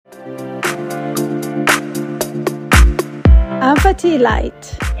Patty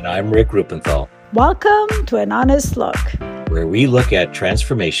Light. And I'm Rick Rupenthal. Welcome to An Honest Look, where we look at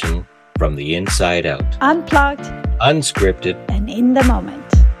transformation from the inside out. Unplugged, unscripted, and in the moment.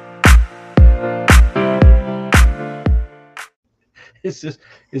 Is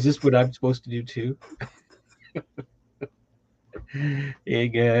this what I'm supposed to do too? Hey,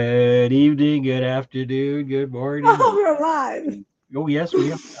 good evening, good afternoon, good morning. Oh, we're live. Oh, yes,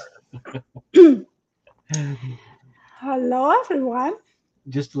 we are. Hello, everyone.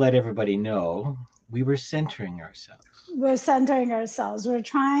 Just to let everybody know, we were centering ourselves. We're centering ourselves. We're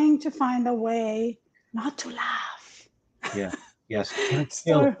trying to find a way not to laugh. Yeah, yes.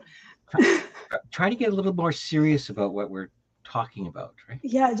 Try to get a little more serious about what we're talking about, right?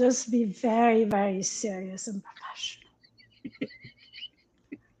 Yeah, just be very, very serious and professional.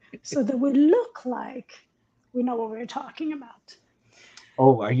 So that we look like we know what we're talking about.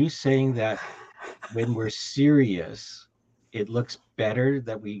 Oh, are you saying that when we're serious, it looks better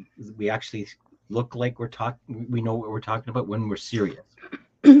that we actually look like we know what we're talking about when we're serious?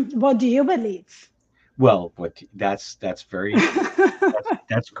 What do you believe? Well, that's very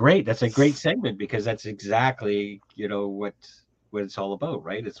that's great. That's a great segment because that's exactly what it's all about,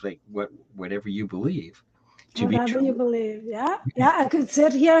 right? It's like whatever you believe to be Whatever true. you believe. Yeah. I could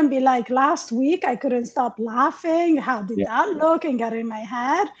sit here and be like, last week I couldn't stop laughing. How did that look? And get in my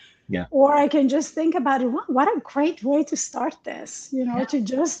head. Yeah. Or I can just think about it. What a great way to start this, to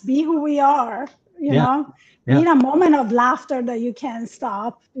just be who we are, be in a moment of laughter that you can't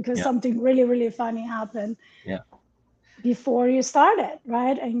stop because something really, really funny happened before you started,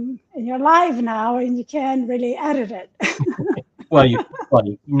 right? And you're live now and you can't really edit it. Well,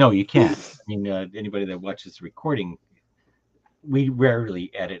 you can't. I mean, anybody that watches the recording, we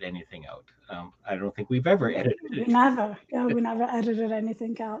rarely edit anything out. I don't think we've ever edited it. We never edited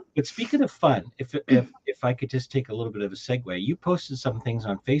anything out. But speaking of fun, if I could just take a little bit of a segue, you posted some things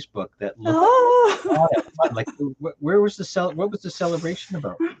on Facebook that looked like fun. Like, where was what was the celebration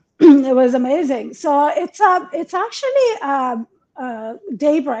about? It was amazing. So it's actually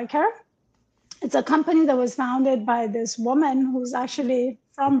Daybreaker. It's a company that was founded by this woman who's actually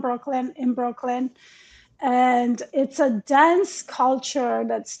from Brooklyn, and it's a dance culture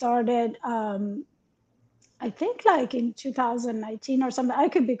that started I think like in 2019 or something. I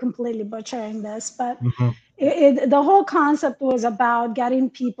could be completely butchering this, but the whole concept was about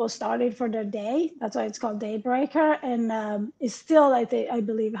getting people started for their day. That's why it's called Daybreaker. And it's still, I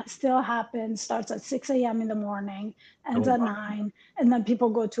believe, still happens, starts at 6 a.m. in the morning, ends at 9, and then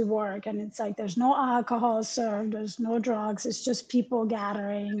people go to work. And it's like there's no alcohol served, there's no drugs. It's just people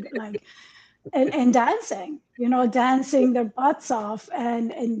gathering, like, and dancing, dancing their butts off.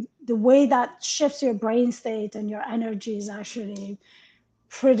 And the way that shifts your brain state and your energy is actually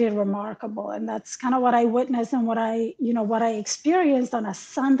pretty remarkable. And that's kind of what I witnessed and what I experienced on a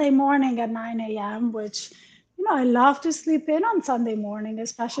Sunday morning at 9 a.m., which, I love to sleep in on Sunday morning,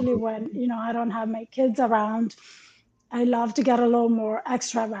 especially when, I don't have my kids around. I love to get a little more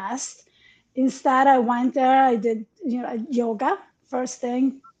extra rest. Instead, I went there, I did, yoga first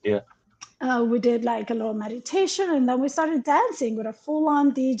thing. Yeah. We did like a little meditation, and then we started dancing with a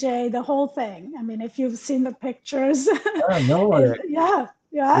full-on DJ, the whole thing. I mean, if you've seen the pictures. No.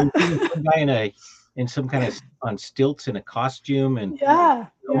 Yeah. Some guy in some kind of on stilts in a costume, and almost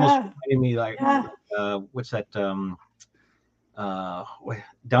reminded me like what's that?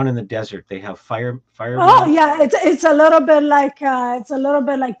 Down in the desert, they have fire. Oh yeah, it's a little bit like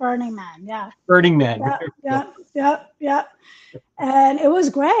Burning Man. Yeah. Burning Man. Yeah. And it was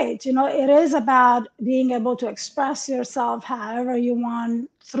great. It is about being able to express yourself however you want,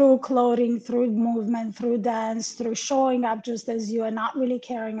 through clothing, through movement, through dance, through showing up just as you, and not really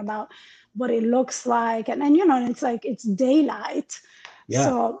caring about what it looks like. And it's like it's daylight. Yeah.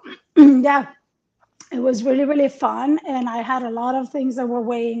 So it was really, really fun. And I had a lot of things that were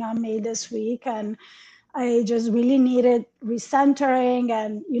weighing on me this week, and I just really needed recentering.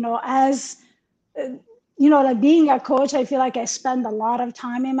 And as like being a coach, I feel like I spend a lot of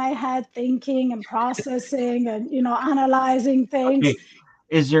time in my head thinking and processing and, analyzing things. Okay.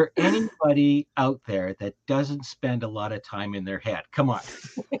 Is there anybody out there that doesn't spend a lot of time in their head? Come on.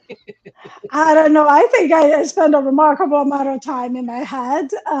 I don't know. I think I spend a remarkable amount of time in my head.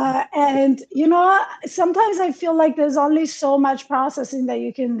 And, sometimes I feel like there's only so much processing that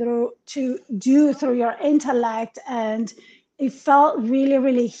you can do through your intellect. And it felt really,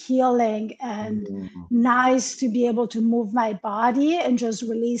 really healing and nice to be able to move my body and just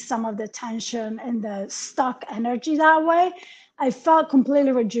release some of the tension and the stuck energy that way. I felt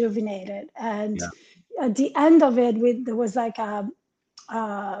completely rejuvenated. And at the end of it, there was like a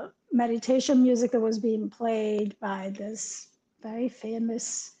meditation music that was being played by this very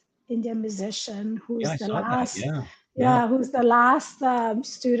famous Indian musician Yeah, who's I the saw that. last, Yeah. Yeah. yeah, who's the last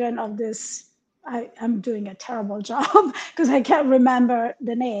student of this. I'm doing a terrible job because I can't remember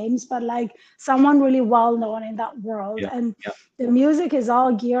the names, but like someone really well known in that world. Yeah. And Yeah. the music is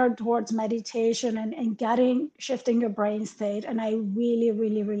all geared towards meditation and getting shifting your brain state. And I really,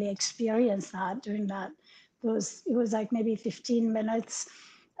 really, really experienced that during that. It was like maybe 15 minutes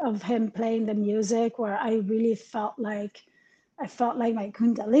of him playing the music where I really felt like I felt like my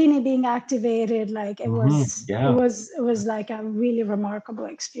kundalini being activated. Like Yeah. it was like a really remarkable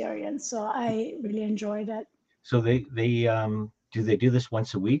experience. So I really enjoyed it. So they do they do this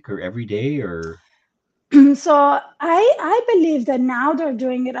once a week or every day or? So I believe that now they're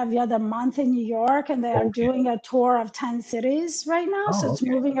doing it every other month in New York, and they are Okay. doing a tour of 10 cities right now. So Oh, it's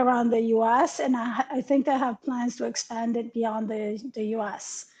okay. moving around the US, and I think they have plans to expand it beyond the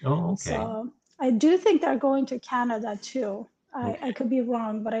US. Oh, okay. So I do think they're going to Canada too. I Okay. could be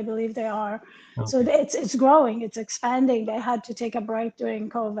wrong, but I believe they are. So Okay. it's growing, it's expanding. They had to take a break during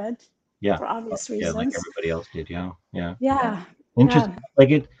COVID Yeah. for obvious Yeah, like reasons. everybody else did. Yeah. Yeah. Yeah, Interesting. yeah,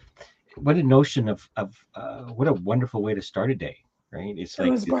 Like it. What a notion of what a wonderful way to start a day, right? It's it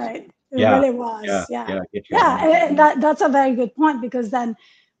like was it's great. It yeah, really yeah, was. Yeah. yeah. Get your Yeah. mind. And that's a very good point because then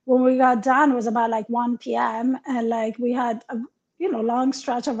when we got done, it was about like 1 p.m. and like we had a long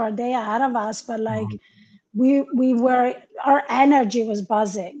stretch of our day ahead of us, but like Mhm, we were our energy was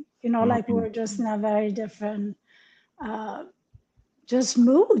buzzing, like we mhm. were just in a very different uh just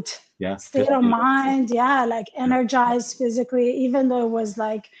mood, Yeah, state just of yeah, mind. Yeah, like yeah. energized physically, even though it was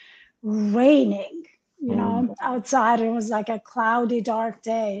like raining, Mm, outside. It was like a cloudy, dark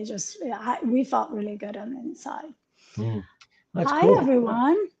day. Just we felt really good on the inside. mm. That's Hi, cool.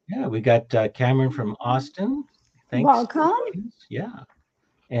 everyone. Yeah, we got Cameron from Austin. Thanks. Welcome Yeah,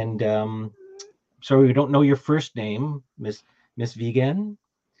 and sorry, we don't know your first name, Miss Vegan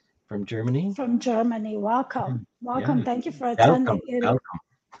from Germany. from Germany. Yeah, Welcome. yeah. Welcome. Thank you for Welcome, attending. It welcome.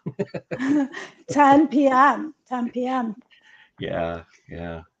 10 p.m. 10 p.m. Yeah,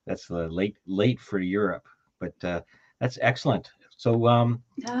 yeah. That's late for Europe, but that's excellent. So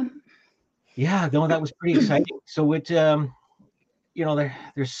Yeah. yeah, no, that was pretty exciting. So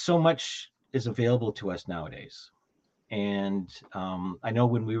there's so much is available to us nowadays. And I know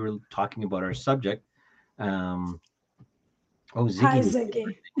when we were talking about our subject, um, oh, Hi, Ziggy was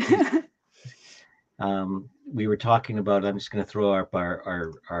Ziggy. we were talking about. I'm just going to throw up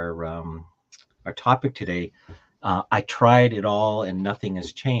our topic today. I tried it all and nothing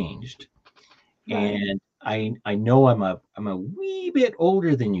has changed. Right. And I know I'm a wee bit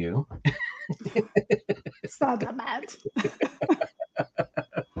older than you It's not that bad.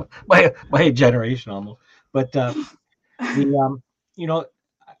 by a generation almost, but the you know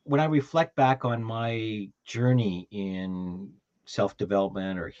when I reflect back on my journey in self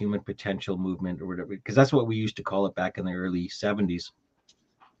development or human potential movement or whatever, because that's what we used to call it back in the early 70s.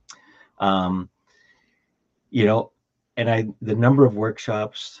 Um, you know, and the number of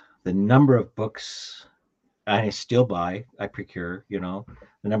workshops, the number of books I still buy, I procure,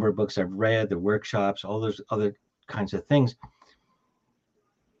 the number of books I've read, the workshops, all those other kinds of things.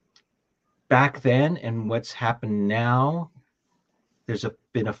 Back then and what's happened now,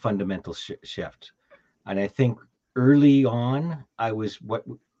 been a fundamental shift. And I think early on, I was what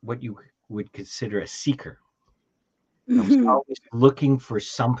you would consider a seeker. I was Mhm. always looking for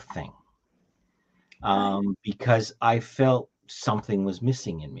something Right. because I felt something was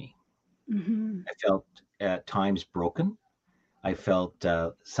missing in me. Hmm. I felt at times broken. I felt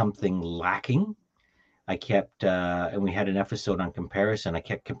something lacking. And we had an episode on comparison. I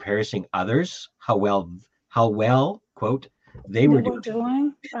kept comparing others, how well, quote, they They were were doing,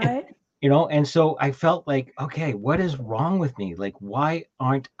 doing, right? and so I felt like, okay, what is wrong with me? Like, why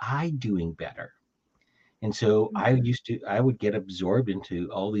aren't I doing better? And so I would get absorbed into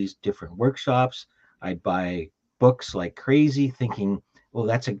all these different workshops. I'd buy books like crazy, thinking, well,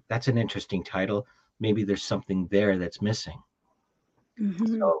 that's an interesting title. Maybe there's something there that's missing.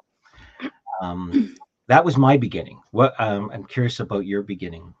 Hmm. So um, that was my beginning. I'm curious about your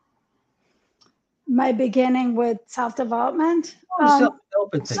beginning. My beginning with self-development. Oh, the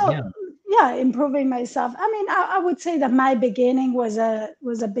self-development thing, So yeah. yeah, improving myself. I mean, I would say that my beginning was a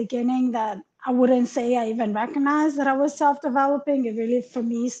beginning that I wouldn't say I even recognized that I was self-developing. It really, for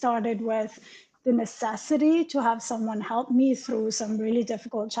me, started with the necessity to have someone help me through some really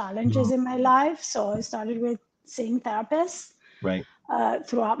difficult challenges Mhm. in my life. So I started with seeing therapists. Right.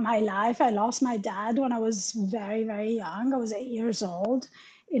 Throughout my life. I lost my dad when I was very, very young. I was 8 years old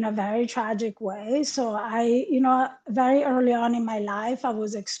in a very tragic way. So very early on in my life, I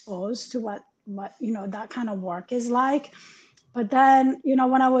was exposed to what that kind of work is like. But then,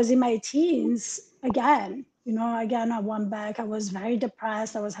 when I was in my teens, again, I went back. I was very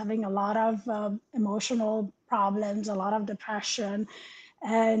depressed. I was having a lot of emotional problems, a lot of depression.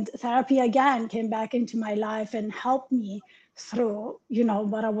 And therapy again came back into my life and helped me through,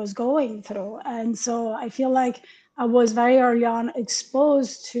 what I was going through. And so I feel like I was very early on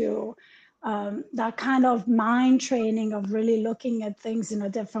exposed to that kind of mind training of really looking at things in a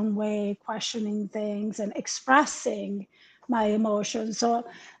different way, questioning things and expressing my emotions. So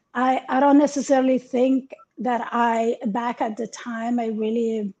I don't necessarily think that back at the time, I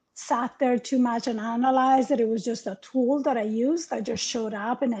really sat there too much and analyzed it. It was just a tool that I used. I just showed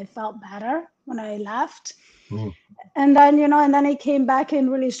up and I felt better when I left. Mm. And then, and then it came back in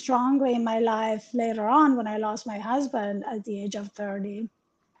really strongly in my life later on when I lost my husband at the age of 30.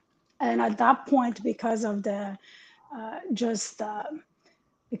 And at that point, because of the just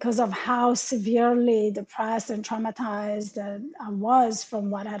because of how severely depressed and traumatized I was from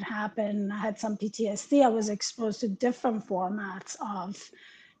what had happened, I had some PTSD. I was exposed to different formats of,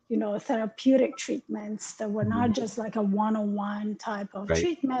 therapeutic treatments that were not Mhm. just like a one-on-one type of Right.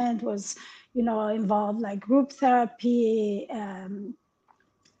 treatment, was, involved like group therapy,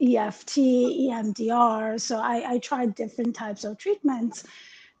 EFT, EMDR. So I tried different types of treatments,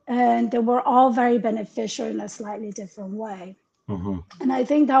 and they were all very beneficial in a slightly different way. Hmm. And I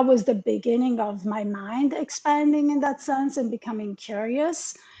think that was the beginning of my mind expanding in that sense and becoming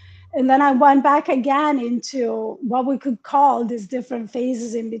curious. And then I went back again into what we could call these different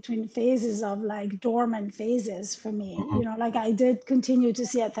phases, in between phases of like dormant phases for me. Hmm. Like I did continue to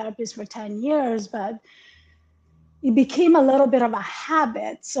see a therapist for 10 years, but it became a little bit of a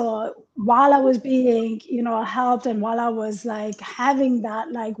habit. So while I was being, helped, and while I was like having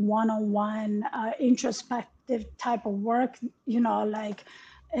that like one-on-one introspective type of work, like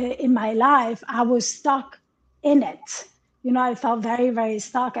in my life, I was stuck in it. I felt very, very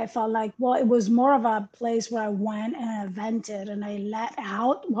stuck. I felt like, well, it was more of a place where I went and I vented and I let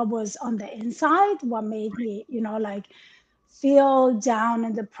out what was on the inside, what made me, like feel down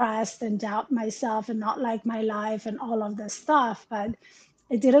and depressed and doubt myself and not like my life and all of this stuff, but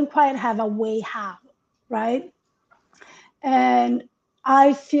I didn't quite have a way how, right? And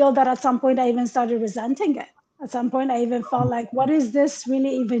I feel that at some point I even started resenting it. At some point, I even felt like, what is this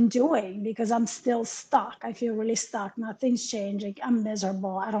really even doing? Because I'm still stuck. I feel really stuck. Nothing's changing. I'm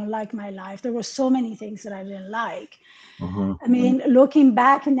miserable. I don't like my life. There were so many things that I didn't like. Hmm. I mean, looking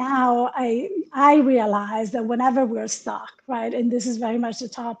back now, I realize that whenever we're stuck, right, and this is very much the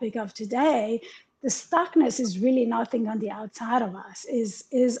topic of today, the stuckness is really nothing on the outside of us.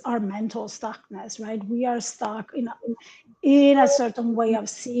 Is our mental stuckness, right? We are stuck in a certain way of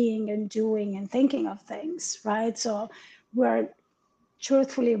seeing and doing and thinking of things, right? So we're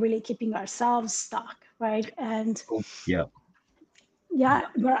truthfully really keeping ourselves stuck, right? And Yeah. yeah,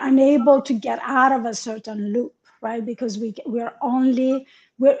 we're unable to get out of a certain loop, right? Because we're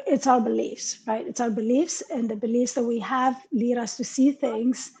it's our beliefs, right? It's our beliefs, and the beliefs that we have lead us to see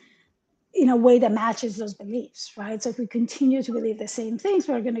things in a way that matches those beliefs, right? So if we continue to believe the same things,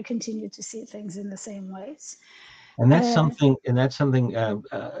 we're going to continue to see things in the same ways. And that's uh, something,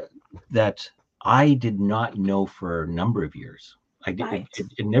 that I did not know for a number of years. right,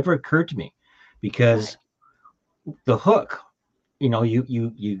 It never occurred to me, right, because the hook,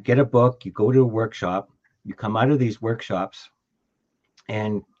 you get a book, you go to a workshop, you come out of these workshops,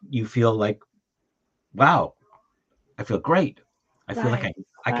 and you feel like, wow, I feel great. I feel like right,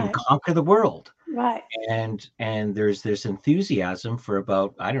 I can right, conquer the world. right. And there's this enthusiasm for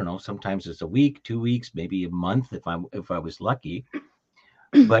about, I don't know, sometimes it's a week, 2 weeks, maybe a month if I was lucky.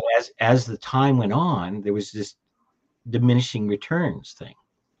 But as the time went on, there was this diminishing returns thing.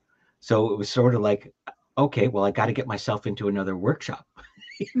 So it was sort of like, okay, well, I got to get myself into another workshop,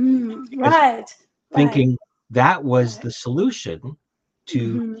 because Right, right, thinking that was right. the solution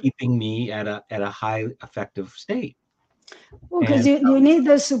to Hmm. keeping me at a high effective state. Well, because And you need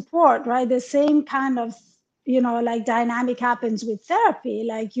the support, right? The same kind of, like dynamic happens with therapy.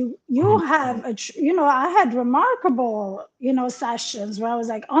 Like you Mhm. have I had remarkable, sessions where I was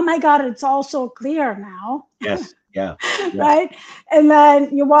like, oh my God, it's all so clear now. Yes, yeah, yeah, Right? And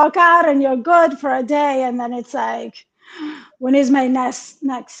then you walk out and you're good for a day, and then it's like, when is my next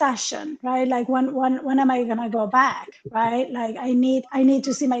session, right? Like when am I gonna go back, right? Like I need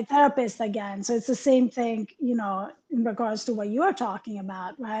to see my therapist again. So it's the same thing, in regards to what you're talking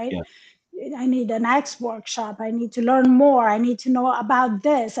about, right? yeah. I need the next workshop. I need to learn more. I need to know about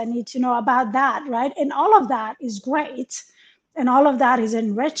this. I need to know about that, right? And all of that is great, and all of that is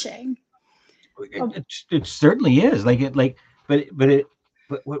enriching. It certainly is, but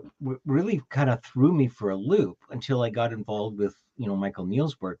but what really kind of threw me for a loop until I got involved with, Michael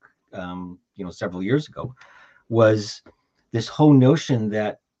Neal's work, several years ago, was this whole notion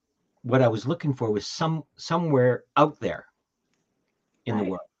that what I was looking for was somewhere out there in the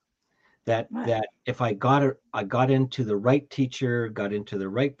Right. world. That Right. that if I got into the right teacher, got into the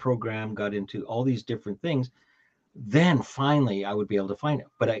right program, got into all these different things, then finally I would be able to find it.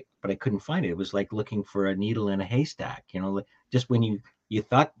 But I couldn't find it. It was like looking for a needle in a haystack. Just when you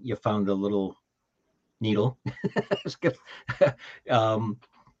thought you found the little needle, um,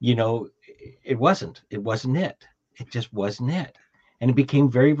 it wasn't it. It just wasn't it, and it became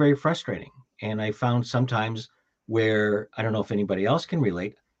very, very frustrating. And I found sometimes where, I don't know if anybody else can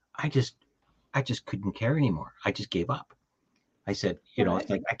relate. I just I just couldn't care anymore. I just gave up. I said, it's Right.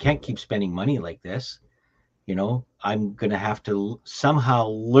 like, I can't keep spending money like this. I'm going to have to somehow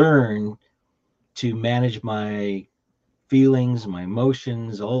learn to manage my feelings, my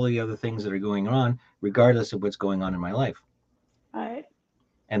emotions, all the other things that are going on, regardless of what's going on in my life. Right.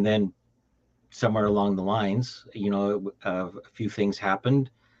 And then somewhere along the lines, a few things happened.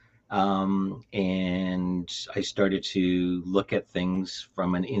 And I started to look at things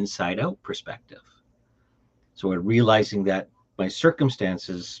from an inside out perspective. So realizing that my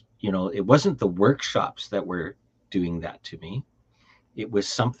circumstances, it wasn't the workshops that were doing that to me. It was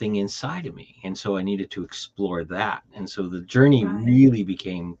something inside of me. And so I needed to explore that. And so the journey Right. really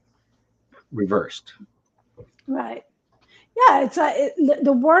became reversed. Right. Yeah,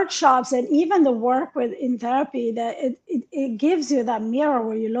 the workshops and even the work with in therapy, that it gives you that mirror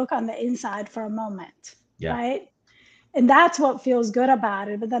where you look on the inside for a moment, Yeah. right? And that's what feels good about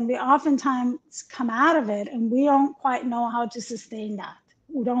it. But then we oftentimes come out of it and we don't quite know how to sustain that.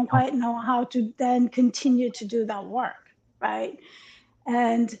 We don't quite know how to then continue to do that work, right?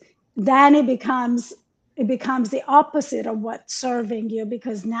 And then it becomes the opposite of what's serving you,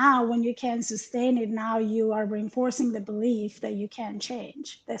 because now when you can't sustain it, now you are reinforcing the belief that you can't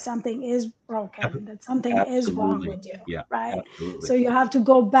change, that something is broken, that something is wrong Absolutely. with you, Yeah, right? absolutely. So you have to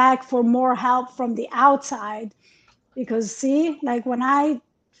go back for more help from the outside, because see, like when I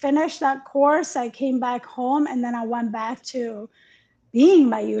finished that course, I came back home and then I went back to being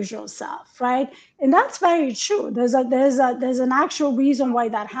my usual self, right? And that's very true. There's an actual reason why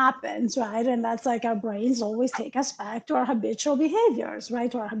that happens, right? And that's like our brains always take us back to our habitual behaviors,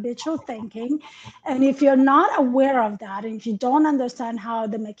 right? To our habitual thinking. And if you're not aware of that, and if you don't understand how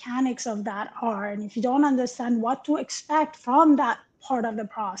the mechanics of that are, and if you don't understand what to expect from that part of the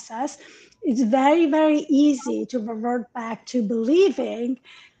process, it's very, very easy to revert back to believing,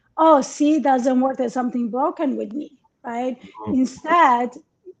 oh, see, it doesn't work. There's something broken with me, right? Mhm. Instead,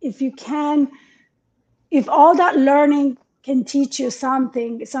 if you can, if all that learning can teach you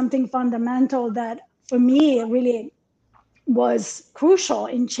something fundamental that for me really was crucial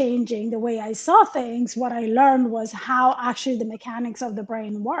in changing the way I saw things, what I learned was how actually the mechanics of the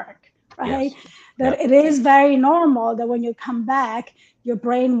brain work, right? Yes. Yeah. That it is very normal that when you come back, your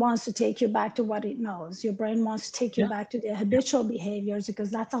brain wants to take you back to what it knows. Your brain wants to take you Yeah. back to the Yeah. habitual behaviors,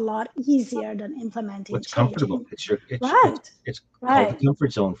 because that's a lot easier than implementing What's change. comfortable? Right, It's called the right.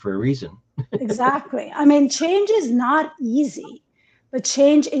 comfort zone for a reason. Exactly. I mean, change is not easy, but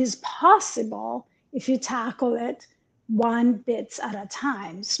change is possible if you tackle it one bits at a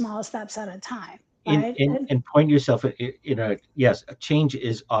time, small steps at a time, and right? and, and point yourself in a, yes, a change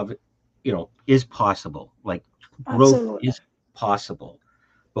is possible. Like, growth Absolutely. is possible.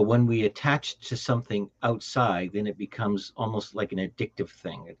 But when we attach to something outside, then it becomes almost like an addictive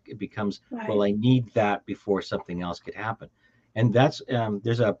thing. It becomes, well, Right. I need that before something else could happen. And that's,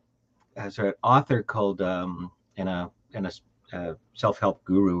 there's an author called, and a self-help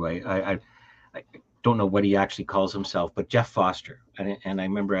guru. I don't know what he actually calls himself, but Jeff Foster. And I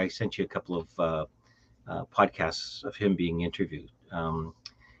remember I sent you a couple of podcasts of him being interviewed.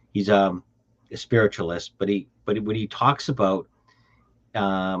 He's a spiritualist, but when he talks about,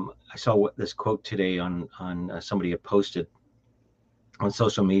 I saw this quote today on somebody had posted on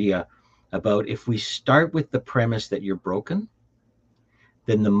social media about, if we start with the premise that you're broken,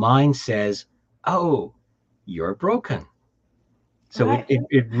 then the mind says, "Oh, you're broken." So it, Right. it,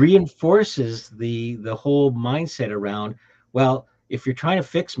 it reinforces the whole mindset around, well, if you're trying to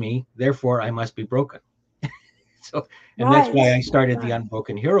fix me, therefore I must be broken. So, and that's Right. why I started the Right.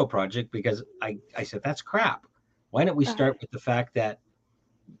 Unbroken Hero Project, because I said, that's crap. Why don't we Right. start with the fact that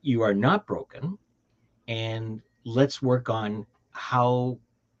you are not broken, and let's work on how,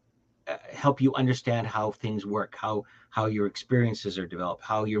 help you understand how things work, how your experiences are developed,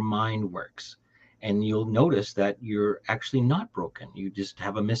 how your mind works. And you'll notice that you're actually not broken. You just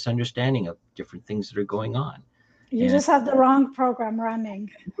have a misunderstanding of different things that are going on. You just have the wrong program running.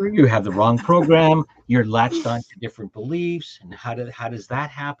 You have the wrong program, you're latched on to different beliefs, and how does that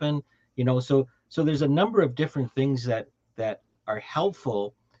happen? So there's a number of different things that are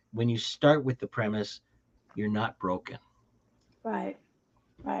helpful when you start with the premise you're not broken. Right,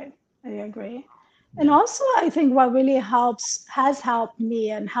 right. I agree. And Yeah. also, I think what really has helped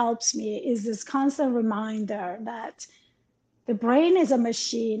me and helps me is this constant reminder that the brain is a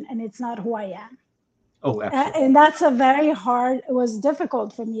machine and it's not who I am. Oh, absolutely. And that's a very hard, it was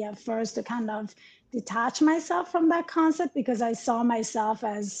difficult for me at first to kind of detach myself from that concept because I saw myself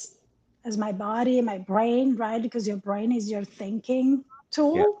as my body, my brain, right? Because your brain is your thinking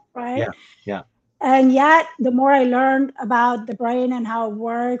Yeah. tool, right? Yeah. Yeah. And yet the more I learned about the brain and how it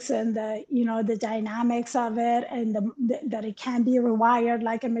works and the dynamics of it and that it can be rewired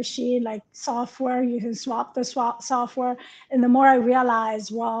like a machine, like software, you can swap the software. And the more I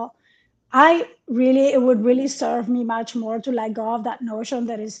realized, well, it would really serve me much more to let go of that notion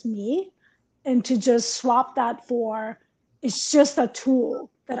that it's me and to just swap that for it's just a tool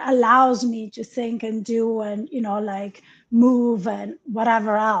that allows me to think and do and like move and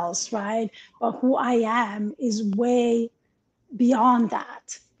whatever else, right? But who I am is way beyond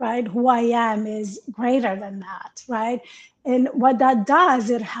that, right? Who I am is greater than that, right? And what that does,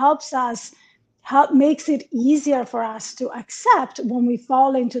 it helps us help makes it easier for us to accept when we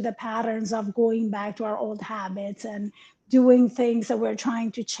fall into the patterns of going back to our old habits and doing things that we're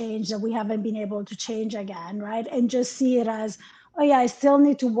trying to change that we haven't been able to change again, right? And just see it as, oh yeah, I still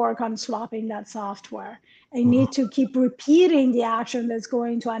need to work on swapping that software. I Mhm. need to keep repeating the action that's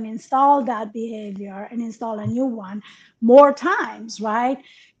going to uninstall that behavior and install a new one more times, right?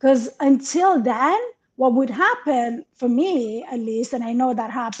 Because until then, what would happen for me, at least, and I know that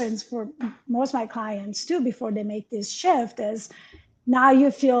happens for most of my clients too before they make this shift, is now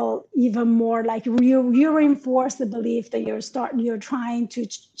you feel even more like you reinforce the belief that you're trying to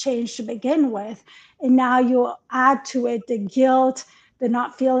change to begin with, and now you add to it the guilt, the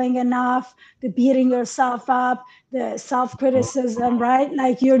not feeling enough, the beating yourself up, the self-criticism, right?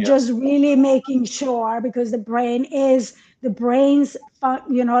 Like you're Yeah. just really making sure, because the brain's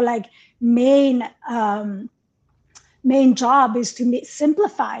like main main job is to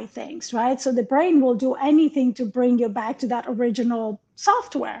simplify things, right? So the brain will do anything to bring you back to that original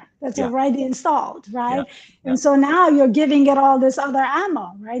software that's Yeah. already installed, Yeah. right? Yeah. And so now you're giving it all this other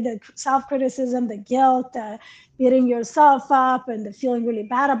ammo, right? The self-criticism, the guilt, the beating yourself up, and the feeling really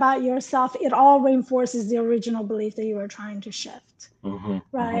bad about yourself. It all reinforces the original belief that you were trying to shift, Hmm. Hmm.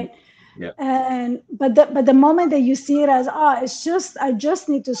 right? Yeah. And but the moment that you see it as, oh, it's just I just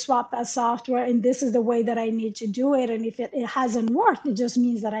need to swap that software and this is the way that I need to do it, and if it hasn't worked, it just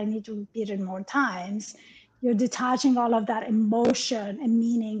means that I need to repeat it more times. You're detaching all of that emotion and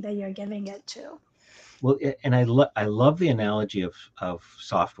meaning that you're giving it to. Well, and I love the analogy of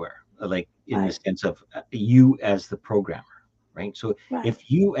software, like in the Right, sense of you as the programmer, right? So right, if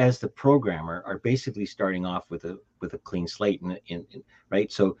you as the programmer are basically starting off with a clean slate,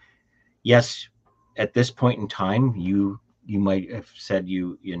 right? So yes, at this point in time, you might have said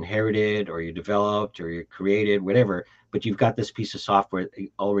you inherited or you developed or you created whatever, but you've got this piece of software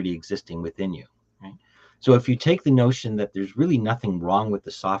already existing within you, right? So if you take the notion that there's really nothing wrong with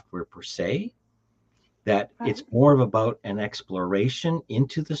the software per se, that it's right, more of about an exploration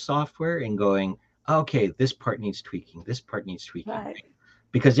into the software and going, okay, this part needs tweaking, this part needs tweaking, right,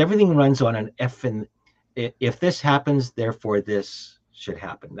 because everything runs on an if and if this happens, therefore this should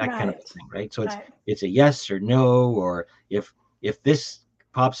happen, that kind of right, thing, right? So right, it's a yes or no, or if this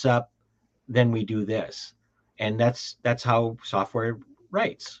pops up, then we do this, and that's how software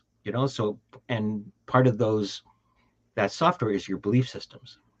writes, So and part of those that software is your belief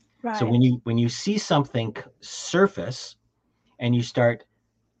systems. So right, when you see something surface and you start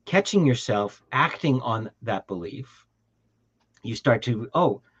catching yourself acting on that belief, you start to,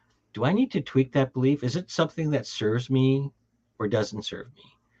 oh, do I need to tweak that belief? Is it something that serves me or doesn't serve me?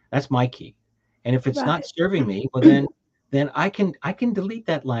 That's my key. And if it's not right, serving me, well then I can delete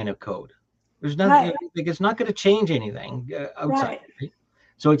that line of code. There's nothing right, like it's not going to change anything outside. right, Right?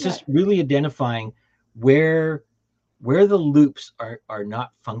 So it's right. just really identifying where where the loops are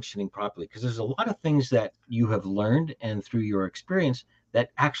not functioning properly, because there's a lot of things that you have learned and through your experience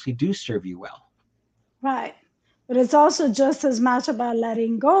that actually do serve you well. Right. But it's also just as much about Oh,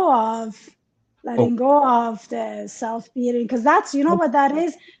 letting go of the self-beating, because that's, what that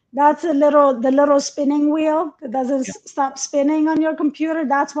is? That's the little spinning wheel that doesn't yeah. stop spinning on your computer.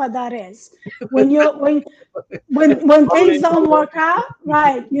 That's what that is. When you when things Rolling, don't rolling. work out,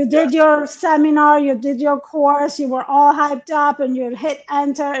 right? You Yeah. did your seminar, you did your course, you were all hyped up, and you hit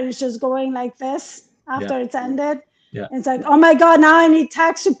enter, and it's just going like this. after it's ended. Yeah. And it's like, oh my God, now I need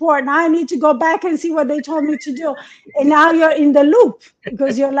tech support. Now I need to go back and see what they told me to do. And now you're in the loop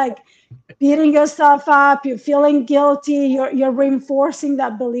because you're like beating yourself up, you're feeling guilty, you're reinforcing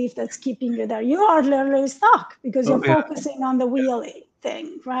that belief that's keeping you there. You are literally stuck because Oh, you're yeah. focusing on the wheelie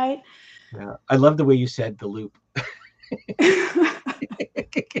thing, right? Yeah. I love the way you said the loop.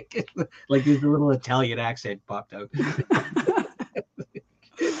 Like there's a little Italian accent popped out.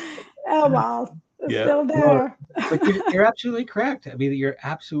 Oh wow, it's Yeah. still No, there. but you're absolutely correct. I mean, you're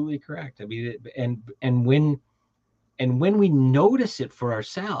absolutely correct. I mean, and when we notice it for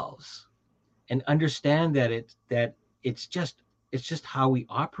ourselves and understand that it's just how we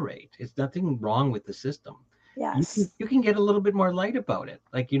operate. It's nothing wrong with the system. You can, Yes. you can get a little bit more light about it.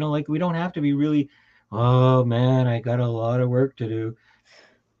 Like, like we don't have to be really, oh man, I got a lot of work to do.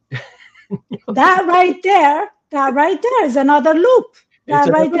 That right there is another loop. It's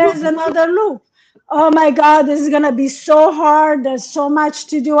That right another there is loop. another loop. Oh my God, this is going to be so hard. There's so much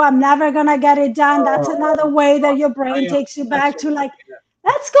to do. I'm never going to get it done. That's Oh, another way that your I brain am takes you such back a to like,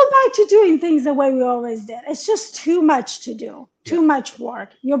 let's go back to doing things the way we always did. It's just too much to do, yeah, too much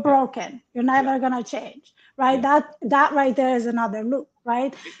work. You're yeah, broken. You're yeah, never going to change, right? yeah. That right there is another loop,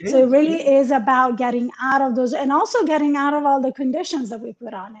 right? It So it is. really is about getting out of those and also getting out of all the conditions that we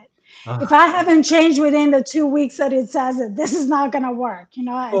put on it. If Ah, I haven't changed within the 2 weeks that it says that this is not going to work,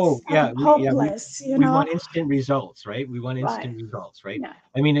 oh I'm yeah, we hopeless, we want instant results, right? We want right? instant results, right? Yeah.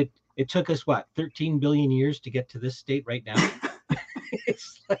 I mean, it took us what 13 billion years to get to this state right now.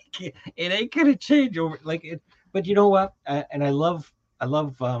 It's like it ain't gonna change over like it. But you know what? And I love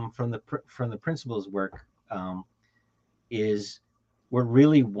from the principles work is we're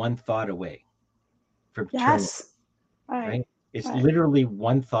really one thought away from turning, Yes. Right. right? It's Right. literally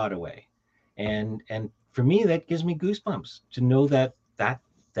one thought away, and for me that gives me goosebumps to know that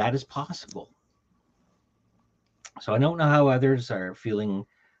is possible. So I don't know how others are feeling.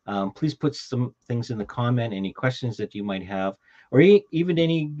 Please put some things in the comment, any questions that you might have, or even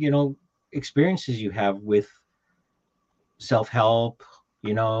any experiences you have with self-help.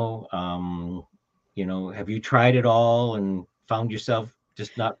 Have you tried it all and found yourself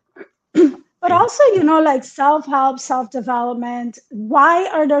just not But able? also, like self-help, self-development, why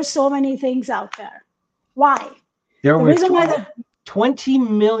are there so many things out there? Why? There The were reason why the 20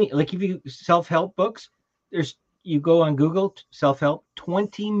 million. Like if you self-help books, you go on Google self-help,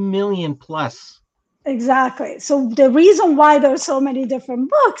 20 million plus. Exactly. So the reason why there's so many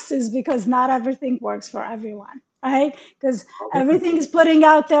different books is because not everything works for everyone, right? Because All different. everything's everyone's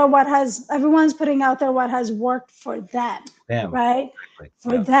putting out there what has worked for them, Them. right? Exactly.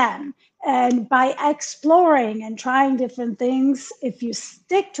 For Yeah. them. And by exploring and trying different things, if you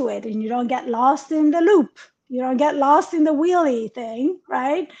stick to it and you don't get lost in the loop, you don't get lost in the wheelie thing,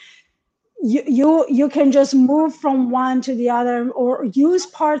 right? You can just move from one to the other or use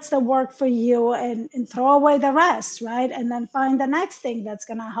parts that work for you and throw away the rest, right? And then find the next thing that's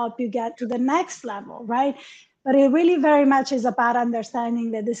going to help you get to the next level, right? But it really very much is about understanding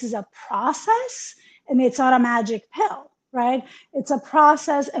that this is a process and it's not a magic pill, right? It's a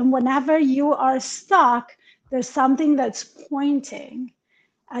process, and whenever you are stuck, there's something that's pointing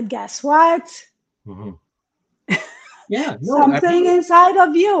at, guess what? Hmm. Yeah. No. Something inside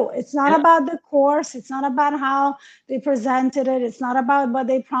of you. It's not Yeah. about the course. It's not about how they presented it. It's not about what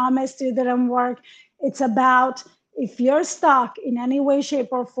they promised you didn't work. It's about if you're stuck in any way, shape,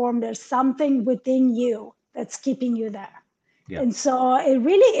 or form, there's something within you that's keeping you there. Yeah. And so it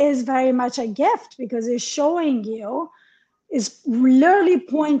really is very much a gift because it's showing you, is literally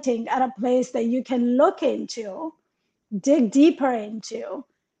pointing at a place that you can look into, dig deeper into,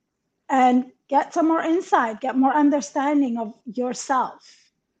 and get some more insight, get more understanding of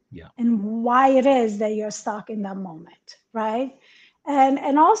yourself Yeah. and why it is that you're stuck in that moment, right?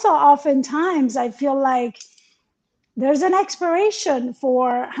 And also oftentimes I feel like there's an expiration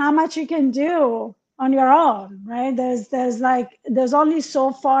for how much you can do on your own, right? There's only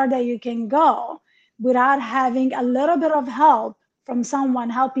so far that you can go without having a little bit of help from someone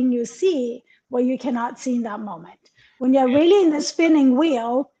helping you see what you cannot see in that moment. When you're really in the spinning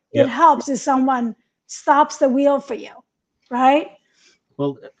wheel, it Yeah. helps if someone stops the wheel for you, right?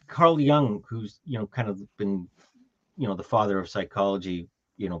 Well, Carl Jung, who's kind of been the father of psychology,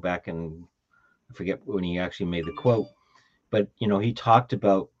 back in, I forget when he actually made the quote, but he talked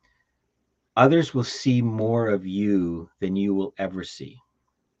about others will see more of you than you will ever see,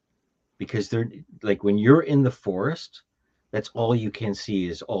 because they're like when you're in the forest, that's all you can see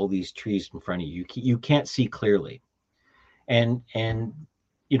is all these trees in front of you. You can't see clearly, and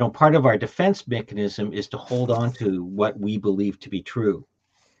part of our defense mechanism is to hold on to what we believe to be true.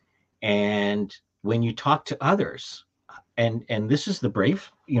 And when you talk to others, and this is the brave,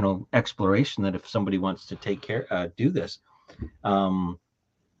 exploration, that if somebody wants to do this, um,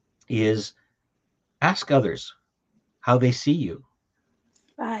 is ask others how they see you,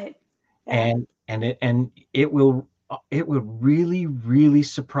 Right. Yeah. and it will really really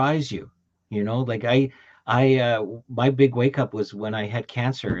surprise you. Like my big wake up was when I had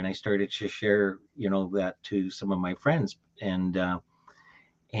cancer, and I started to share that to some of my friends, and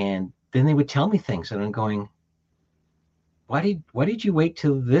then they would tell me things, and I'm going, why did you wait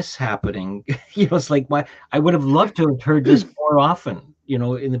till this happening? It's like, why I would have loved to have heard this more often,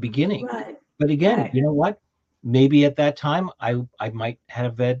 in the beginning. Right. But again, Right. you know what? Maybe at that time I might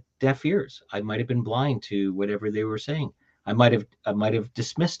have had deaf ears. I might have been blind to whatever they were saying. I might have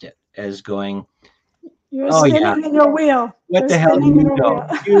dismissed it as going, You're oh yeah, spinning in your wheel. what You're the hell do spinning in you your know?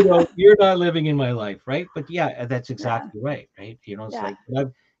 wheel. You're not living in my life, right? But yeah, that's Yeah. exactly right, right? It's Yeah. like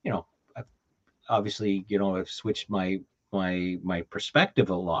you know, I've obviously, I've switched my perspective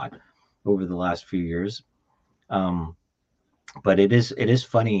a lot over the last few years. Um, but it is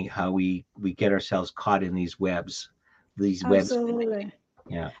funny how we get ourselves caught in these webs spinning. Absolutely.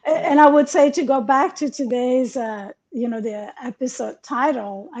 Yeah. And I would say, to go back to today's, the episode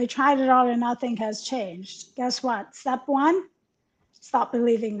title, I tried it all and nothing has changed. Guess what? Step one, stop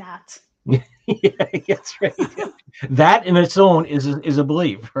believing that. Yeah, that's right. That in its own is a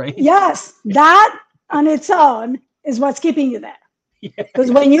belief, right? Yes, that on its own is what's keeping you there. Yeah,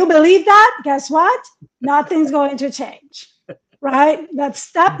 Because when you believe that, guess what? Nothing's going to change, right? That's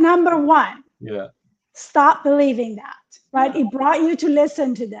step number one. yeah. Stop believing that, right? Yeah. It brought you to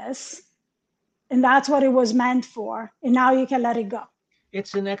listen to this, and that's what it was meant for. And now you can let it go,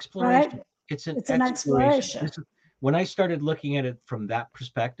 It's an right? exploration. It's an It's an exploration. exploration. When I started looking at it from that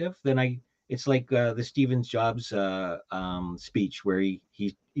perspective, then it's like the Stephen Jobs speech where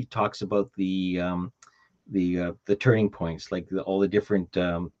he talks about the turning points, like all the different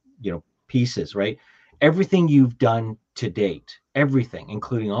pieces, right? Everything you've done to date, everything,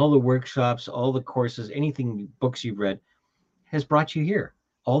 including all the workshops, all the courses, anything, books you've read, has brought you here.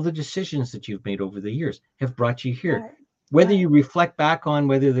 All the decisions that you've made over the years have brought you here. Right. Whether Right. you reflect back on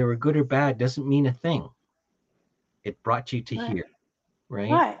whether they were good or bad doesn't mean a thing. It brought you to Right. here,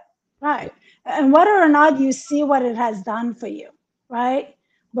 right? Right. Right. And whether or not you see what it has done for you, right?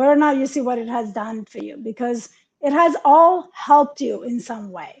 Whether or not you see what it has done for you, because it has all helped you in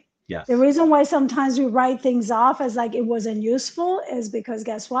some way. The Yes. reason why sometimes we write things off as like it wasn't useful is because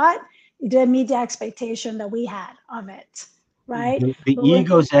guess what? It didn't meet the expectation that we had of it, right? The But when,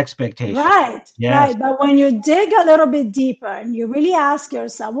 ego's expectation. right, Yes. right. But when you dig a little bit deeper and you really ask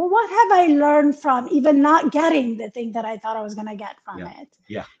yourself, well, what have I learned from even not getting the thing that I thought I was going to get from Yeah. it?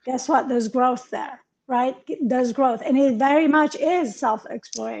 Yeah. Guess what? There's growth there, right? There's growth. And it very much is self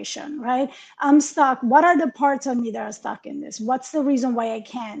exploration, right? I'm stuck. What are the parts of me that are stuck in this? What's the reason why I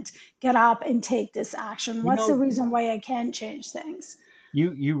can't get up and take this action? You What's the know, reason why I can't change things?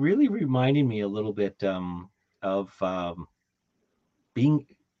 you really reminded me a little bit of being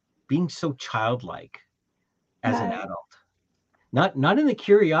being so childlike as an Right. adult. Not in the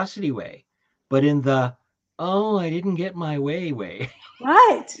curiosity way, but in the, oh, I didn't get my way.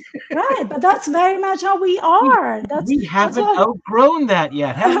 Right, right. But that's very much how we We are. we That's haven't what outgrown that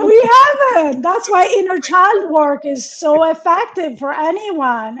yet, have we? we haven't. That's why inner child work is so effective for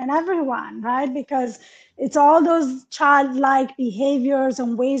anyone and everyone, right? Because it's all those childlike behaviors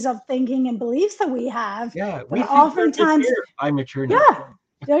and ways of thinking and beliefs that we have Yeah, that we think we're oftentimes, mature. I'm mature now. yeah,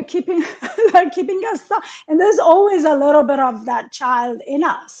 they're keeping they're keeping us stuck. And there's always a little bit of that child in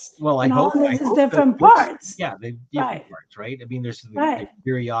us, Well, I in all hope I these hope that different books, parts. yeah, the different Right, parts, right? I mean, there's the right,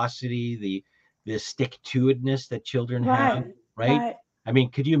 curiosity, the stick-to-itness that children have, right, right? right. I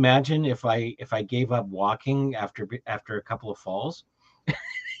mean, could you imagine if I gave up walking after a couple of falls?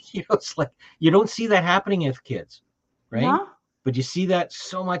 It's like you don't see that happening with kids, right? No? But you see that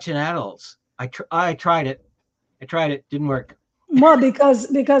so much in adults. I tried it. I tried it. Didn't work. Well, because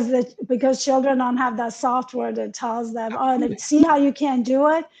children don't have that software that tells them, oh, Absolutely. see how you can't do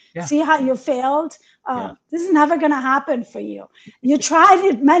it, Yeah. see how you failed. Yeah. This is never going to happen for you. You tried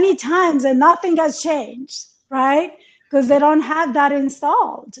it many times and nothing has changed, right? Because they don't have that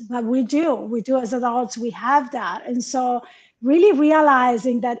installed, but we do. We do as adults. We have that, and so really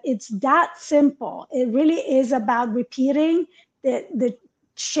realizing that it's that simple. It really is about repeating the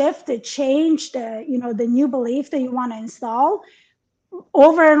shift, the change, the new belief that you want to install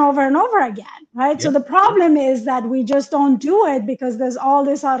over and over and over again, right? So Yep. the problem is that we just don't do it because there's all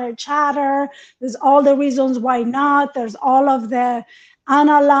this other chatter, there's all the reasons why not, there's all of the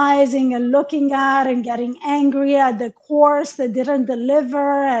analyzing and looking at and getting angry at the course that didn't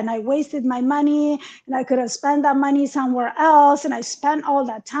deliver, and I wasted my money, and I could have spent that money somewhere else, and I spent all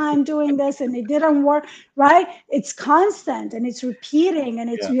that time doing this and it didn't work, right? It's constant and it's repeating and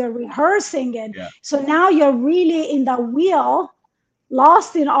it's Yeah. you're rehearsing it. Yeah. So now you're really in the wheel,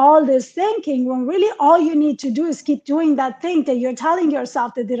 lost in all this thinking, when really all you need to do is keep doing that thing that you're telling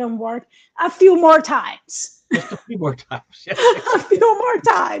yourself that didn't work a few more times. Just a few more times. A few more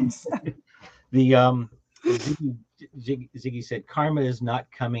times. The Ziggy said, "Karma is not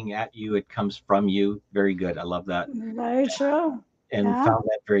coming at you; it comes from you." Very good. I love that, Very true. and Yeah. found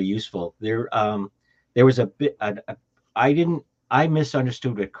that very useful. There was a bit. I didn't. I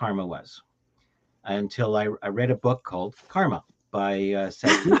misunderstood what karma was until I read a book called Karma by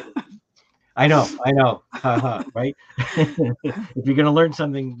Sadhguru. I know, haha, right? If you're going to learn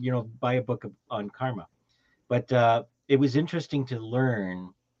something, buy a book on karma. But it was interesting to learn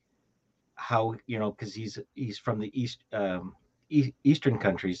how, because he's from the eastern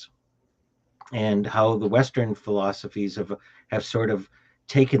countries, and how the Western philosophies have sort of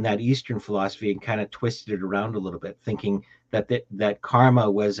taken that Eastern philosophy and kind of twisted it around a little bit, thinking that karma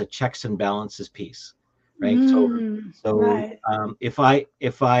was a checks and balances piece, right? So Right. if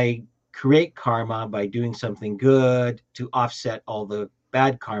I create karma by doing something good to offset all the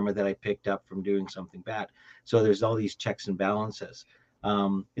bad karma that I picked up from doing something bad. So there's all these checks and balances.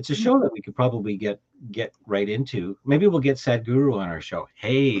 It's a show that we could probably get right into. Maybe we'll get Sadhguru on our show.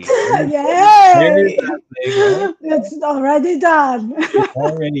 Hey, there's Yay! that thing, right? It's already done. It's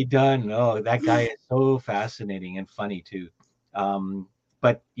already done. Oh, that guy is so fascinating and funny too.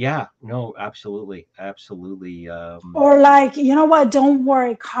 But yeah, no, absolutely, absolutely. Or like, you know what? Don't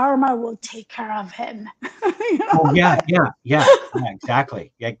worry, karma will take care of him. You Oh know, yeah, like, yeah,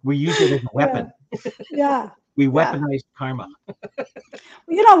 exactly. Like we use it as a yeah, weapon. yeah, We yeah. weaponize karma.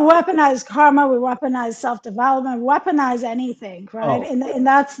 Weaponize karma, we weaponize self-development, weaponize anything, right? Oh, And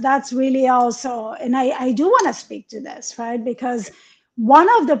that's really also, and I do want to speak to this, right? Because one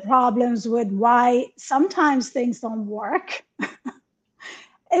of the problems with why sometimes things don't work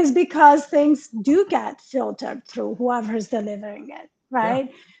is because things do get filtered through whoever's delivering it, yeah,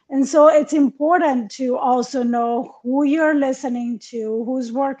 right? And so it's important to also know who you're listening to,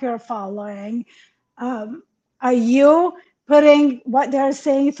 whose work you're following. Um, are you putting what they're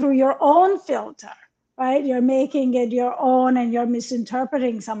saying through your own filter, right? You're making it your own and you're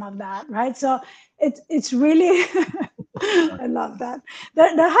misinterpreting some of that, right? So it's really, I love that.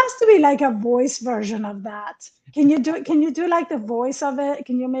 There has to be like a voice version of that. Can you do like the voice of it?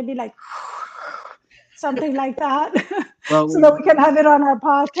 Can you maybe like something like that well, so that we can have it on our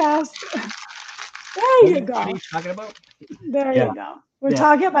podcast? There you what are go. you talking about? There Yeah, you go. We're yeah.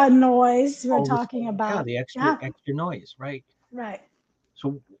 talking about noise. We're All this, talking yeah, about, the extra yeah, extra noise, right? right.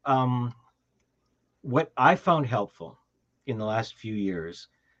 So, what I found helpful in the last few years,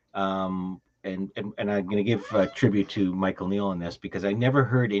 and I'm going to give tribute to Michael Neal on this because I never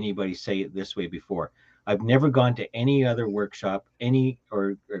heard anybody say it this way before. I've never gone to any other workshop,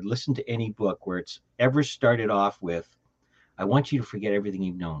 or listened to any book where it's ever started off with, "I want you to forget everything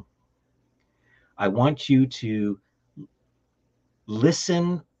you've known. I want you to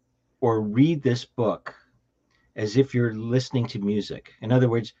listen or read this book as if you're listening to music." In other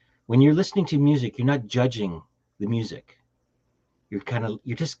words, when you're listening to music, you're not judging the music. You're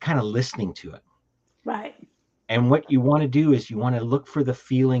just kind of listening to it. Right. And what you want to do is you want to look for the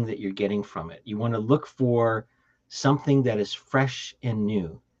feeling that you're getting from it. You want to look for something that is fresh and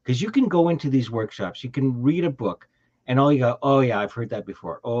new. Because you can go into these workshops, you can read a book, and all you go, "Oh yeah, I've heard that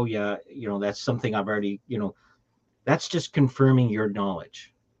before. Oh yeah, that's something I've already, that's just confirming your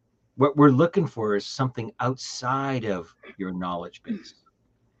knowledge." What we're looking for is something outside of your knowledge base.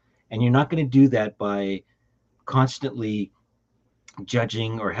 And you're not going to do that by constantly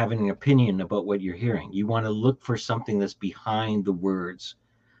judging or having an opinion about what you're hearing. You want to look for something that's behind the words,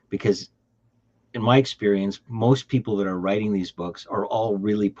 because in my experience, most people that are writing these books are all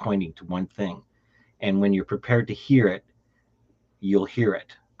really pointing to one thing. And when you're prepared to hear it, you'll hear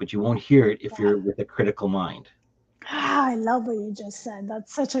it, but you won't hear it if Yeah. you're with a critical mind. I love what you just said.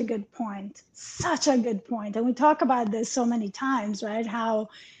 That's such a good point. Such a good point. And we talk about this so many times, right? How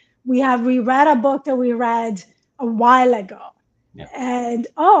we read a book that we read a while ago. Yeah. And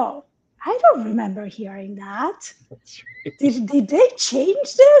oh, I don't remember hearing that. That's right. Did they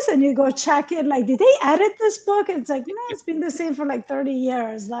change this? And you go check it, like, did they edit this book? It's like, it's been the same for like 30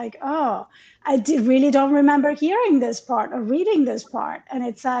 years. Like, oh, really don't remember hearing this part or reading this part. And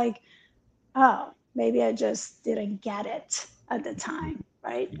it's like, oh, maybe I just didn't get it at the time.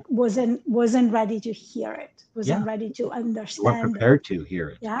 right? Wasn't ready to hear it, wasn't Yeah. ready to You weren't understand it. prepared to hear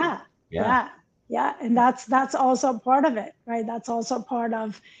it. Yeah, Yeah. yeah, yeah. And that's also part of it, right? That's also part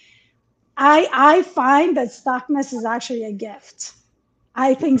of, I find that stuckness is actually a gift.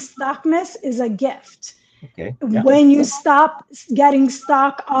 I think stuckness is a gift. Okay. Yeah. When you stop getting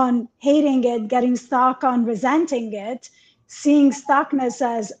stuck on hating it, getting stuck on resenting it, seeing stuckness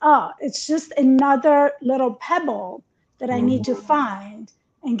as, oh, it's just another little pebble that I need to find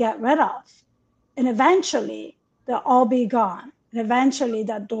and get rid of. And eventually they'll all be gone. And eventually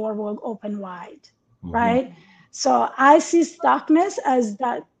that door will open wide, Mm-hmm. right? So I see stuckness as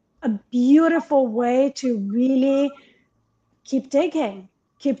that a beautiful way to really keep digging,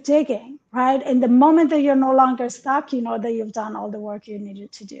 right? And the moment that you're no longer stuck, you know that you've done all the work you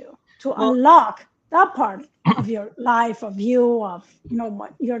needed to do to Well, unlock that part of your life, of you, of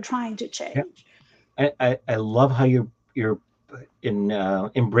what you're trying to yeah. change. I love how you're in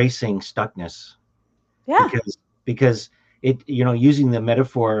embracing stuckness, Yeah, because it, using the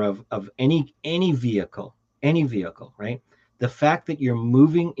metaphor of any vehicle, right? The fact that you're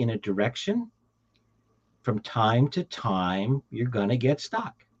moving in a direction from time to time, you're gonna get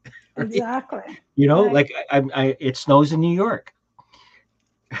stuck, right? exactly. Right. Like it snows in New York.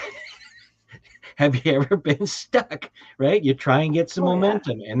 Have you ever been stuck, right? You try and get some Oh yeah.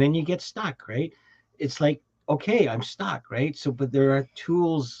 momentum and then you get stuck, right? It's like, okay, I'm stuck, right? So, but there are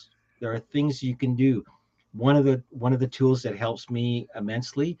tools, there are things you can do. One of the tools that helps me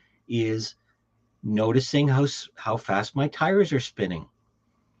immensely is noticing how fast my tires are spinning.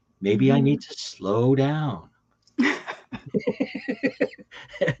 Maybe I Hmm. need to slow down.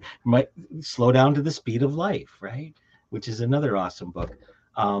 Might slow down to the speed of life, right? Which is another awesome book.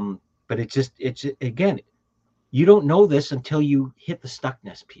 But again, you don't know this until you hit the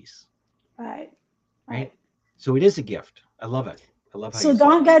stuckness piece, Right. right? Right. So it is a gift. I love it. I love how So you say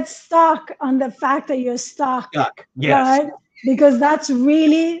don't get stuck on the fact that you're stuck, stuck. Yes. right? Because that's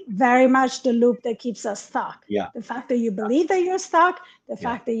really very much the loop that keeps us stuck. Yeah. The fact that you believe that you're stuck, the Yeah.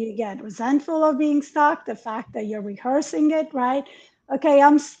 fact that you get resentful of being stuck, the fact that you're rehearsing it, right? Okay,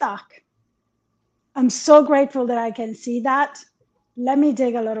 I'm stuck. I'm so grateful that I can see that. Let me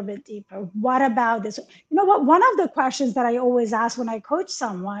dig a little bit deeper. What about this? You know what? One of the questions that I always ask when I coach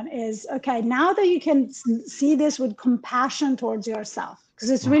someone is, okay, now that you can see this with compassion towards yourself, because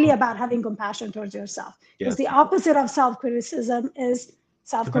it's really Mhm. about having compassion towards yourself, because the Yes. opposite of self criticism is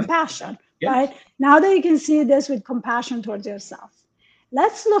self Okay. compassion, Yes. right? Now that you can see this with compassion towards yourself,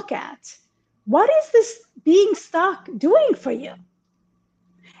 let's look at what is this being stuck doing for you?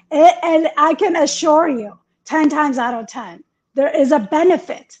 And I can assure you, 10 times out of 10, there is a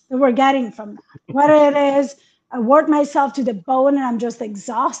benefit that we're getting from that. Whether it is, I work myself to the bone and I'm just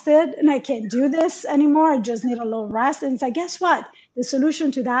exhausted and I can't do this anymore. I just need a little rest. And it's like, guess what? The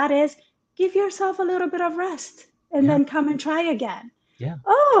solution to that is give yourself a little bit of rest and Yeah. then come and try again. Yeah.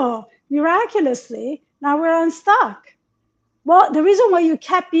 Oh, miraculously, now we're unstuck. Well, the reason why you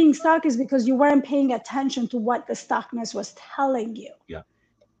kept being stuck is because you weren't paying attention to what the stuckness was telling you. Yeah.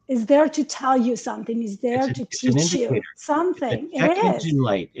 Is there to tell you something, is there to It's an teach indicator. you It's a something. It check is. engine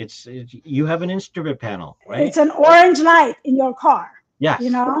light. You have an instrument panel, right? It's an orange light in your car, you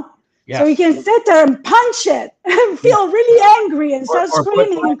Yes. know? So you Yes. can sit there and punch it and Yeah. feel really angry and start Or put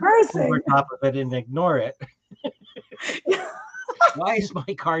screaming and over cursing. top of it and ignore it. Why is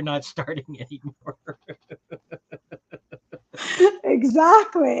my car not starting anymore?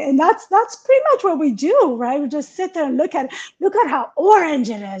 Exactly. And that's pretty much what we do, right? We just sit there and look at how orange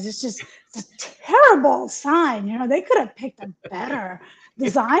it is. It's a terrible sign. They could have picked a better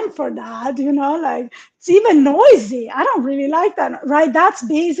design for that, like it's even noisy. I don't really like that. Right. That's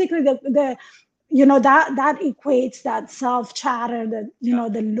basically the that equates that self chatter, that Yeah.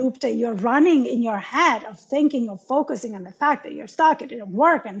 the loop that you're running in your head of thinking, of focusing on the fact that you're stuck, it didn't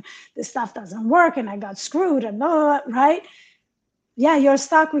work, and this stuff doesn't work, and I got screwed, and blah, blah, blah, right? Yeah, you're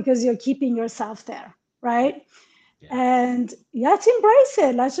stuck because you're keeping yourself there, right? Yeah. And let's embrace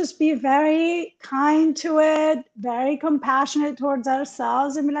it. Let's just be very kind to it, very compassionate towards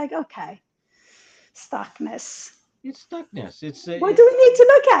ourselves, and be like, okay, stuckness. It's stuckness. What do we need to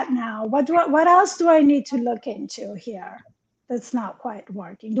look at now? What else do I need to look into here that's not quite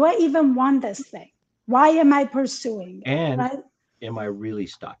working? Do I even want this thing? Why am I pursuing it? and Right? am I really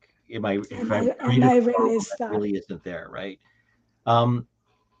stuck? If Am I'm am created I a really problem that stuck? really isn't there, right? Um,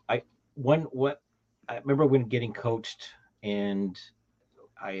 I one what I remember when getting coached, and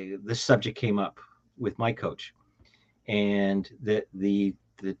I this subject came up with my coach, and the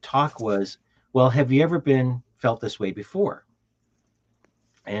talk was, well, have you ever been felt this way before?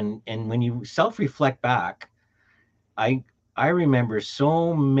 And when you self reflect back, I I remember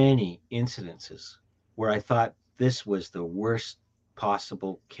so many incidences where I thought this was the worst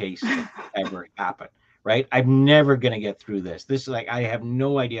possible case that ever happened. Right? I'm never going to get through this. This is like I have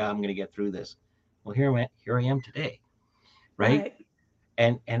no idea how I'm going to get through this. Well, here I am today. Right?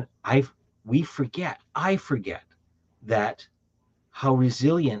 Right. And I forget that how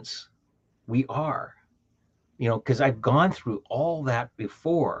resilient we are, because I've gone through all that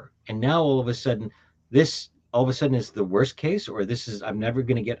before, and now all of a sudden is the worst case, or this is I'm never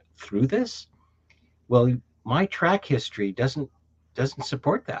going to get through this. Well, my track history doesn't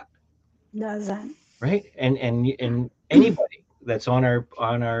support that, Doesn't. right? And anybody that's on our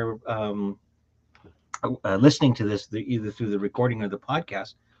listening to this, either through the recording or the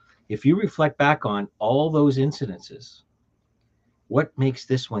podcast, if you reflect back on all those incidences, what makes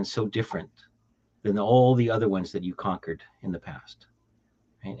this one so different than all the other ones that you conquered in the past?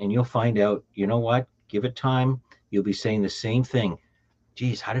 And you'll find out, you know what? Give it time. You'll be saying the same thing.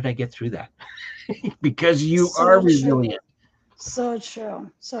 Geez, how did I get through that? Because you are resilient. So true.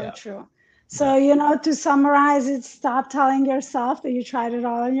 So Yeah. true. So, to summarize it, stop telling yourself that you tried it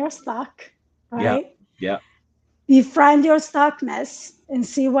all and you're stuck, right? Yeah. Befriend your stuckness and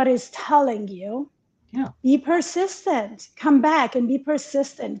see what it's telling you. Yeah. Be persistent. Come back and be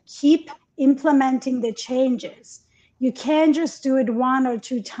persistent. Keep implementing the changes. You can't just do it 1 or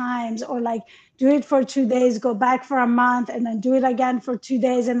 2 times, or like do it for 2 days, go back for a month, and then do it again for 2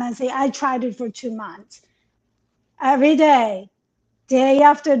 days, and then say, I tried it for 2 months. Every day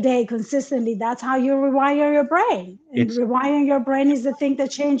after day, consistently. That's how you rewire your brain. And rewiring your brain is the thing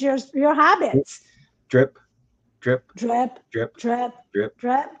that changes your habits. Drip, drip, drip, drip, drip, drip.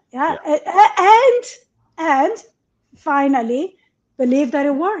 drip. Yeah. And finally, believe that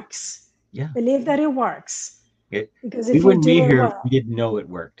it works. Yeah. Believe that it works. Because if we wouldn't be here, we didn't know it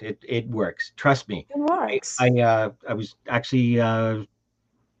worked. It works. Trust me. It works. I was actually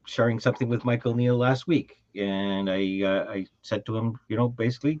sharing something with Michael Neal last week, and I said to him,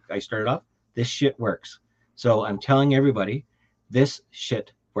 basically, I started off, this shit works. So I'm telling everybody, this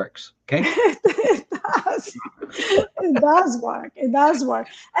shit works. Okay. It does. It does work. It does work.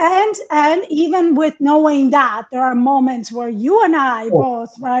 And even with knowing that, there are moments where you and I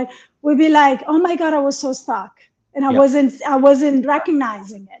both, right, would be like, oh my God, I was so stuck. And I wasn't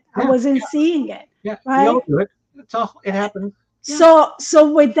recognizing it. I wasn't seeing it. Yeah. Right. We all do it. It's all, it happens. Yeah.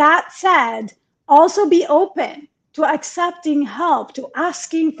 So with that said, also be open to accepting help, to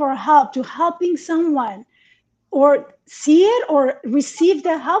asking for help, to helping someone, or see it or receive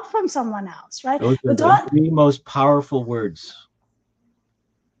the help from someone else, right? Those are the 3 most powerful words.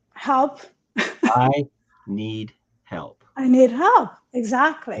 Help. I need help. I need help.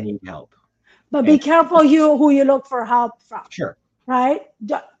 Exactly. I need help. But be careful who you look for help from. Sure. Right?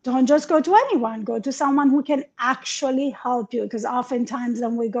 Don't just go to anyone. Go to someone who can actually help you, because oftentimes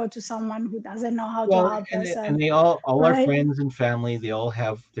then we go to someone who doesn't know how to help us. And they all our friends and family, they all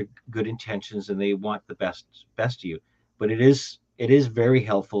have the good intentions and they want the best of you. But it is very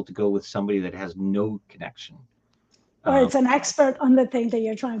helpful to go with somebody that has no connection. Or it's an expert on the thing that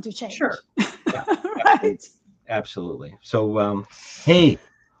you're trying to change. Sure. Yeah, right. Absolutely. So hey,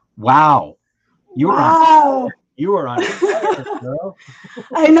 wow. You were on fire, girl.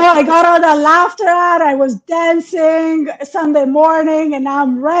 I know. I got all the laughter out. I was dancing Sunday morning, and now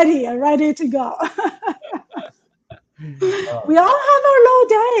I'm ready. I'm ready to go. We all have our low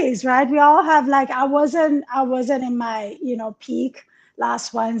days, right? We all have, like, I wasn't in my, peak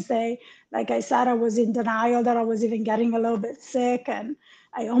last Wednesday. Like I said, I was in denial that I was even getting a little bit sick, and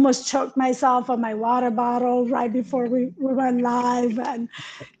I almost choked myself on my water bottle right before we went live. And,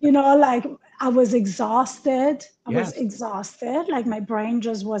 like, I was exhausted. I was exhausted. Like, my brain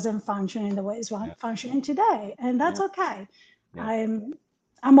just wasn't functioning the way it's functioning today. And that's okay. Yeah.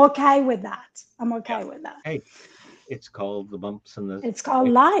 I'm okay with that. I'm okay with that. Hey, it's called the bumps and the... It's called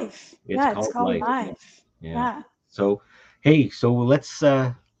life. It's called life. Yeah. So, hey, so let's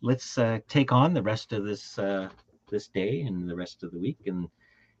take on the rest of this day and the rest of the week,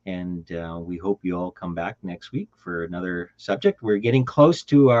 and we hope you all come back next week for another subject. We're getting close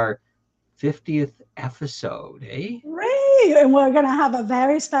to our 50th episode, eh? Right. And we're going to have a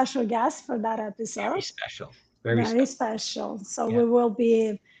very special guest for that episode. Very special. Very special. So we will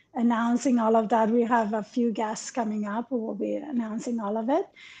be announcing all of that. We have a few guests coming up. We will be announcing all of it.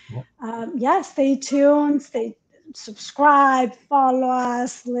 Yeah. Stay tuned. Subscribe, follow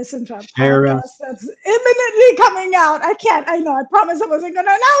us, listen to our Share podcast. That's imminently coming out. I know. I promised I wasn't going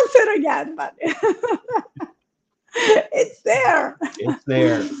to announce it again, but it's there. It's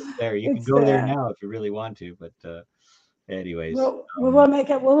there. You can go there now if you really want to. But anyways, we will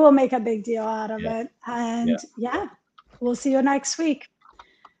make a big deal out of it. And We'll see you next week.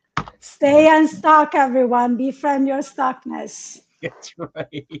 Stay unstuck, everyone. Befriend your stuckness. That's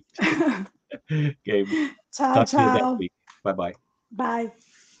right. Okay. Ciao, Talk to you next ciao. week. Bye-bye. Bye.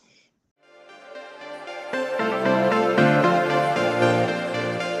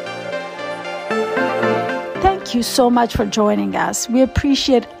 Thank you so much for joining us. We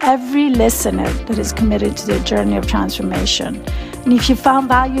appreciate every listener that is committed to their journey of transformation. And if you found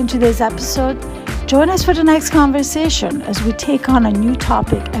value in today's episode, join us for the next conversation as we take on a new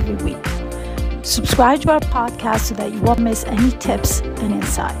topic every week. Subscribe to our podcast so that you won't miss any tips and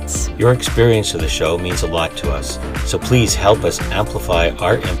insights. Your experience of the show means a lot to us, so please help us amplify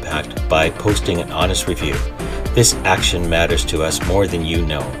our impact by posting an honest review. This action matters to us more than you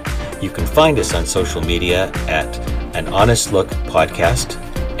know. You can find us on social media at An Honest Look Podcast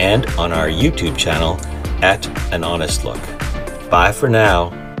and on our YouTube channel at An Honest Look. Bye for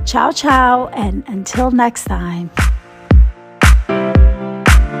now. Ciao, ciao, and until next time.